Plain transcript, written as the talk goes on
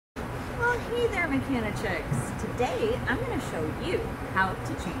Well, hey there, Mechanichicks. Today, I'm going to show you how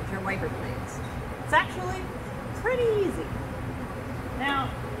to change your wiper blades. It's actually pretty easy. Now,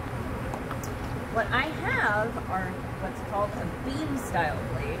 what I have are what's called a beam style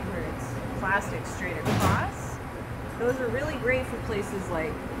blade, where it's plastic straight across. Those are really great for places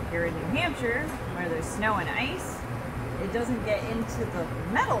like here in New Hampshire, where there's snow and ice. It doesn't get into the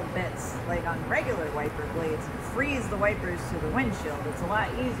metal bits like on regular wiper blades and freeze the wipers to the windshield. It's a lot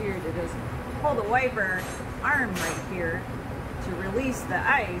easier to just pull the wiper arm right here to release the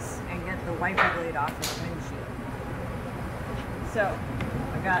ice and get the wiper blade off of the windshield. So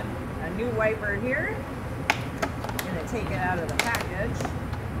I got a new wiper here. I'm going to take it out of the package.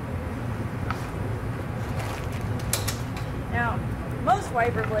 Now, most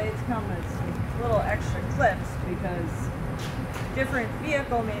wiper blades come with some little extra clips because different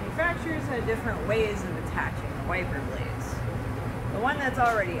vehicle manufacturers have different ways of attaching the wiper blades. The one that's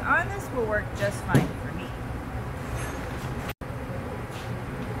already on this will work just fine for me.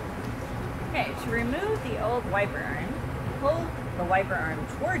 Okay, to remove the old wiper arm, pull the wiper arm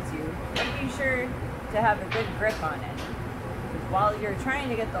towards you, making sure to have a good grip on it. Because while you're trying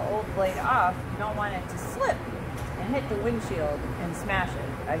to get the old blade off, you don't want it to slip and hit the windshield and smash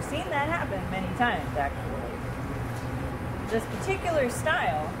it. I've seen that happen many times, actually. This particular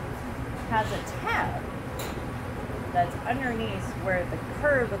style has a tab that's underneath where the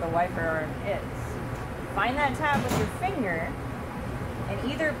curve of the wiper arm is. Find that tab with your finger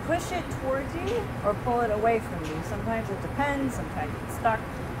and either push it towards you or pull it away from you. Sometimes it depends, sometimes it's stuck.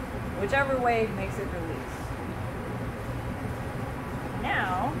 Whichever way makes it release.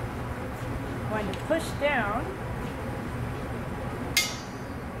 Now, I'm going to push down.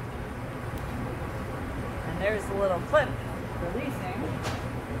 And there's the little clip releasing.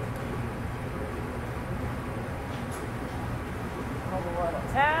 Pull the little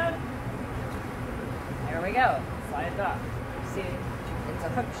tab. There we go. Slide it off. See, it's a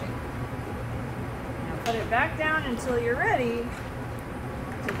hook shape. Now put it back down until you're ready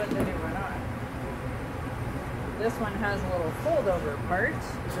to put the new one on. This one has a little fold over part.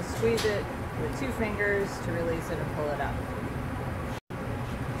 Just squeeze it with 2 fingers to release it and pull it out.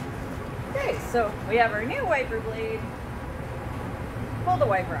 Okay, so we have our new wiper blade. Pull the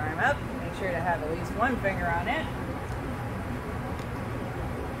wiper arm up. Make sure to have at least 1 finger on it.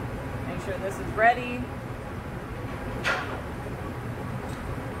 Make sure this is ready.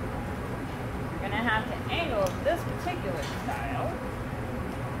 You're going to have to angle this particular style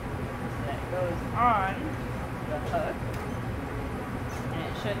so that it goes on the hook. And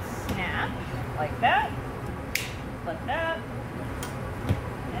it should snap like that. Like that.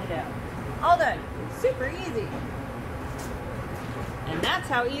 And down. All done. Super easy. And that's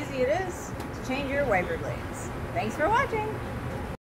how easy it is to change your wiper blades. Thanks for watching.